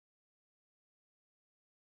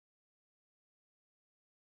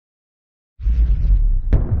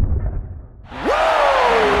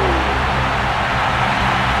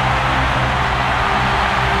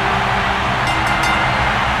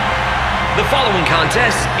following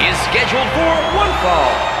contest is scheduled for one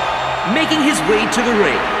fall. Making his way to the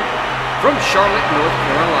ring, from Charlotte, North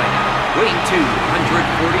Carolina, weighing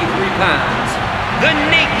 243 pounds, the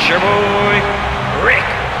Nature Boy, Ric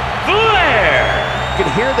Flair. You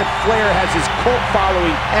can hear that Flair has his cult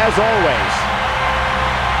following, as always.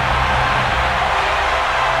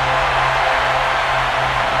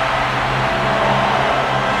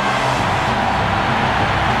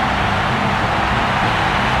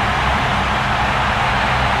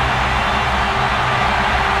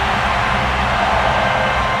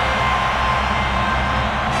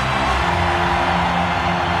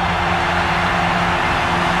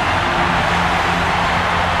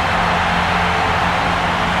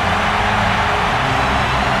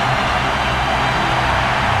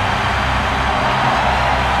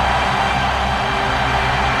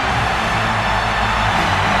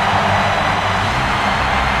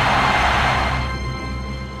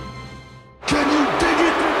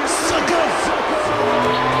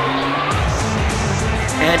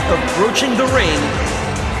 And approaching the ring,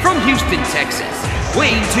 from Houston, Texas,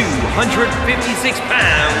 weighing 256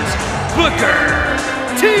 pounds, Booker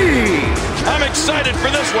T. I'm excited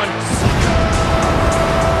for this one.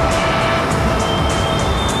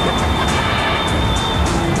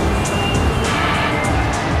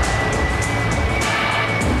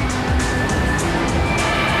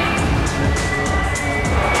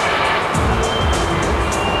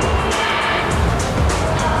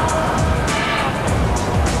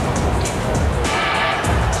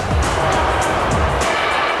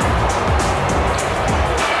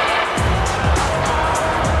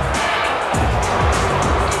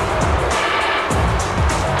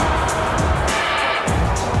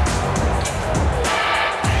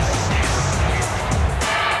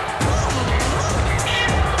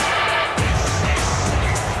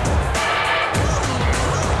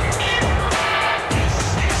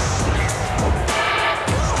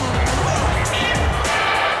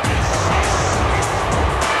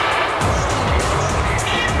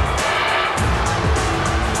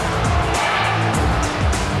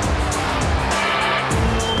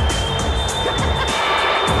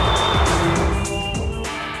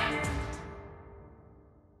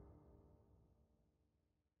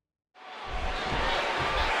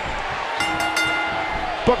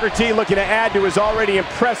 Booker T looking to add to his already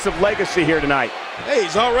impressive legacy here tonight. Hey,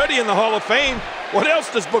 he's already in the Hall of Fame. What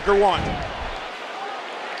else does Booker want?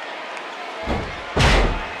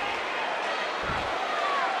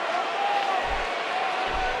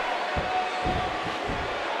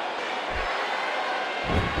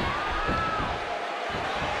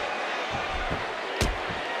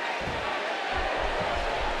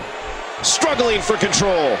 Struggling for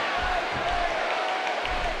control.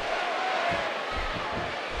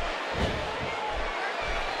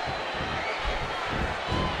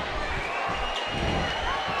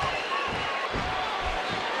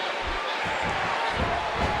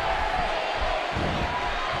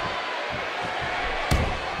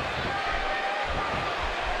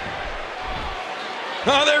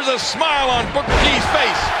 Oh, there's a smile on Booker T's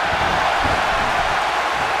face.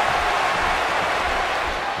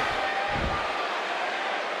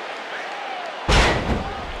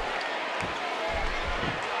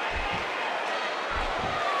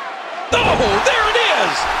 Oh, there it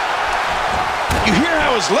is! You hear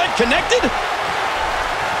how his leg connected?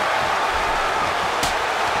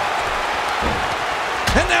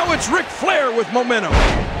 And now it's Ric Flair with momentum.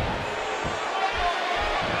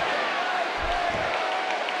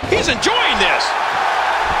 He's enjoying this.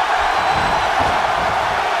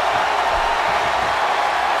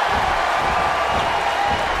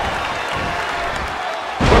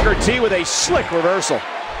 Booker T with a slick reversal.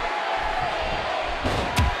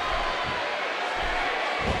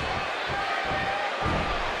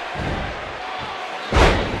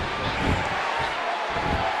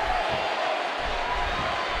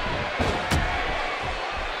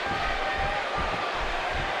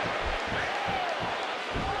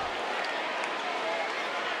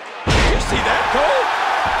 See that, Cole?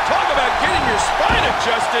 Talk about getting your spine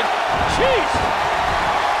adjusted. Jeez.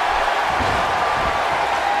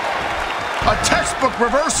 A textbook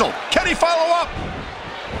reversal. Can he follow up?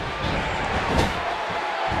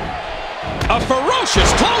 A ferocious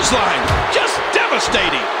clothesline. Just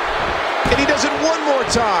devastating. And he does it one more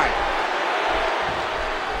time.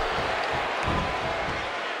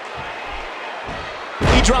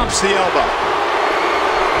 He drops the elbow.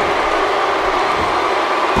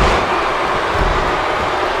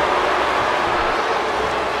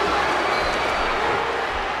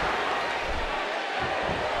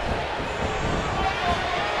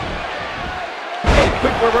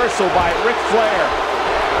 reversal by Ric Flair.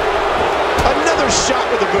 Another shot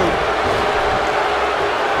with the boot.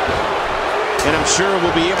 And I'm sure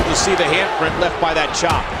we'll be able to see the handprint left by that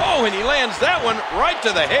chop. Oh, and he lands that one right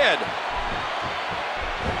to the head.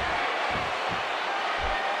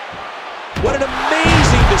 What an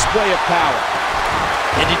amazing display of power.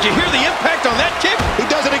 And did you hear the impact on that kick? He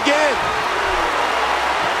does it again.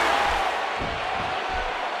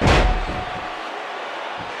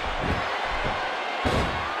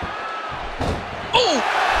 Oh!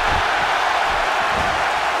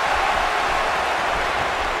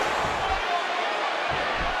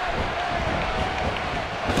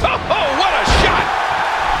 Oh, what a shot!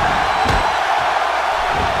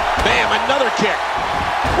 Bam, another kick.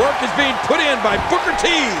 Work is being put in by Booker T.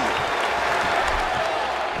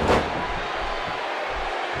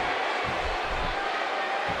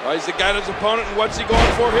 Oh, he's got his opponent, and what's he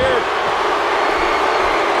going for here?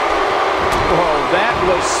 Oh, that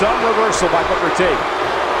was some reversal by Booker T.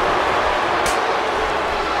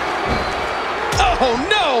 Oh,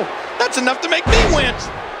 no! That's enough to make me wince.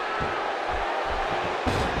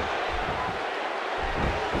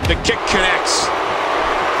 The kick connects.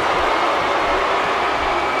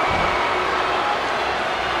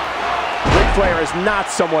 Ric Flair is not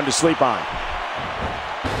someone to sleep on.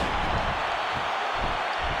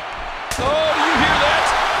 Oh, do you hear that?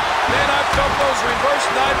 Man, I've felt those reverse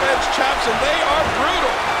knife edge chops, and they are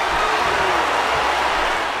brutal.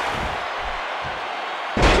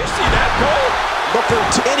 Did you see that goal? Booker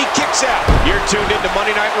T, and he kicks out. You're tuned into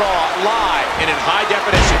Monday Night Raw, live and in high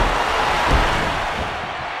definition.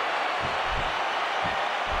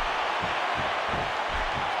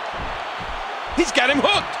 He's got him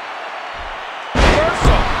hooked.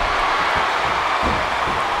 Reversal.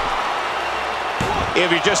 If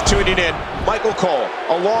you're just tuning in, Michael Cole,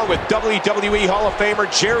 along with WWE Hall of Famer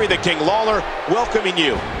Jerry the King Lawler, welcoming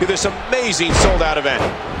you to this amazing sold-out event.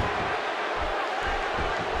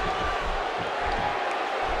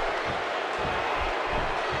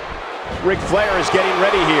 Ric Flair is getting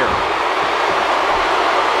ready here.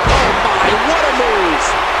 Oh my, what a move!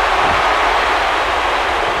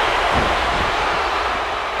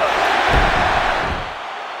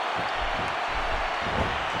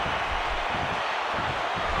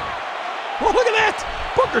 Oh, look at that!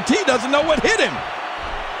 Booker T doesn't know what hit him.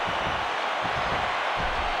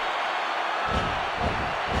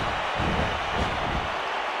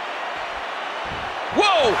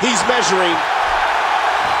 Whoa! He's measuring.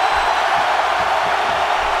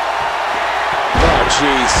 Oh,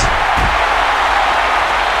 jeez.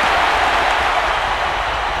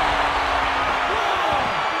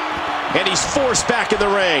 And he's forced back in the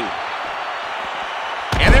ring.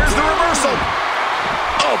 And there's the reversal.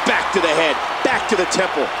 Oh, back to the head, back to the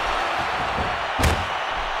temple.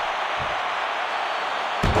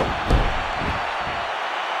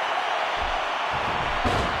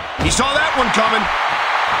 He saw that one coming.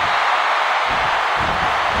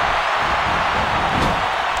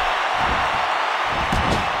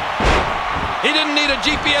 He didn't need a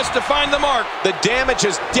GPS to find the mark. The damage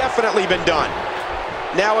has definitely been done.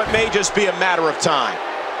 Now it may just be a matter of time.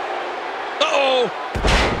 Uh-oh.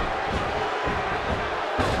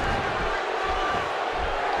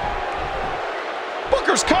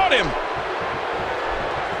 Booker's caught him.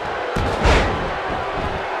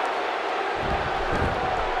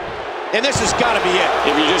 And this has got to be it.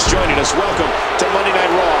 If you're just joining us, welcome to Monday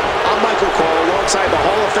Night Raw. I'm Michael Cole alongside the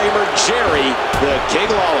Hall of Famer Jerry the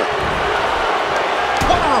King Lawler.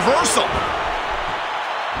 What a reversal.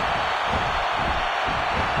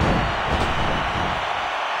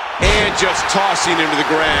 And just tossing him to the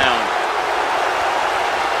ground.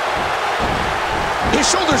 His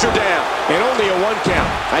shoulders are down, and only a 1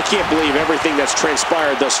 count. I can't believe everything that's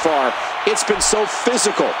transpired thus far. It's been so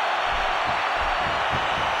physical.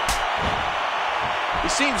 He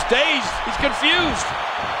seems dazed. He's confused.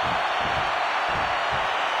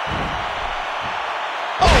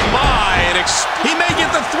 Oh my, he may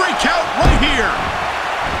get the 3 count right here.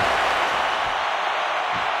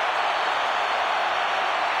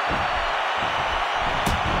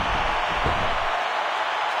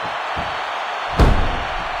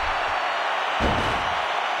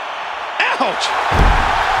 Ouch!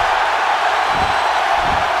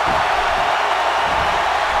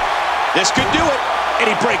 This could do it. And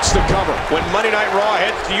he breaks the cover. When Monday Night Raw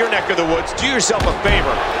heads to your neck of the woods, do yourself a favor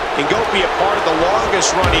and go be a part of the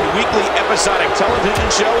longest-running weekly episodic television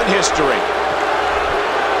show in history.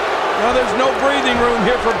 Now there's no breathing room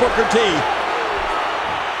here for Booker T.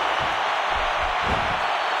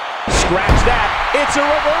 Scratch that. It's a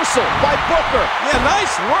reversal by Booker. Yeah,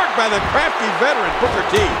 nice work by the crafty veteran Booker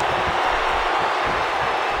T.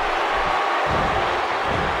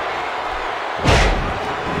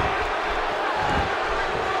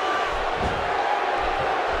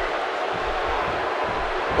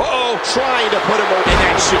 trying to put him over, and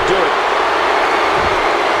that should do it.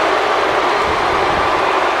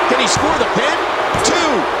 Can he score the pin? 2.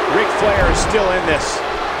 Ric Flair is still in this.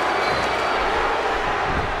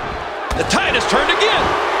 The tide has turned again.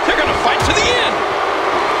 They're going to fight to the end.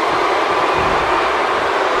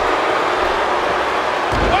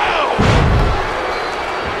 Wow!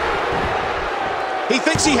 He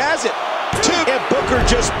thinks he has it. 2. And Booker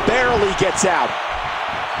just barely gets out.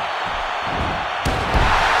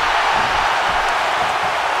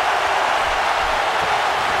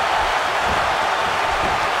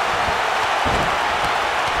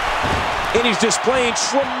 And he's displaying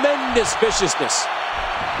tremendous viciousness.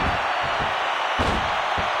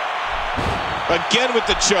 Again with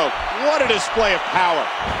the choke. What a display of power.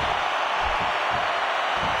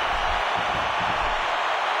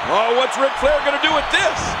 Oh, what's Ric Flair going to do with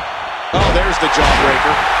this? Oh, there's the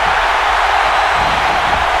jawbreaker.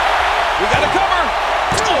 We got a cover.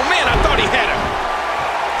 Oh, man, I thought he had him.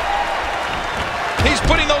 He's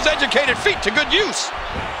putting those educated feet to good use.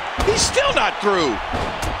 He's still not through.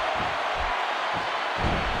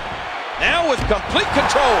 Now with complete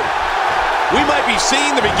control. We might be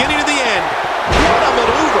seeing the beginning of the end. What a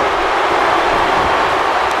maneuver.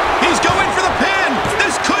 He's going for the pin.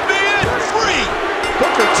 This could be it. 3.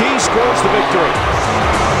 Booker T scores the victory.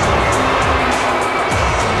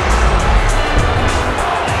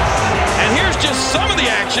 And here's just some of the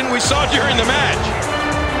action we saw during the match.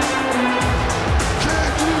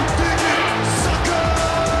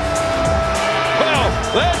 Well,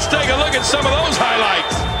 let's take a look at some of those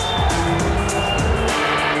highlights.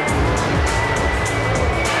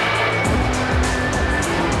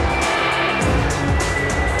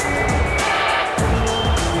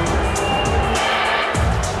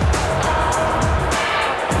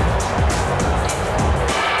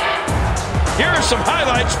 Here are some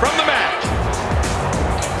highlights from the match.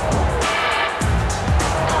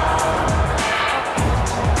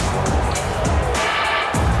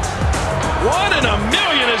 One in a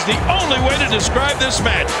million is the only way to describe this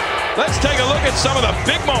match. Let's take a look at some of the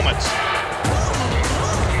big moments.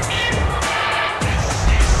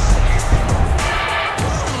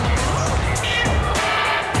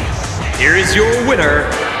 Here is your winner,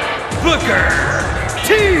 Booker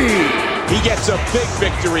T. He gets a big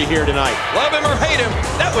victory here tonight. Love him or hate him,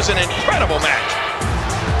 that was an incredible match.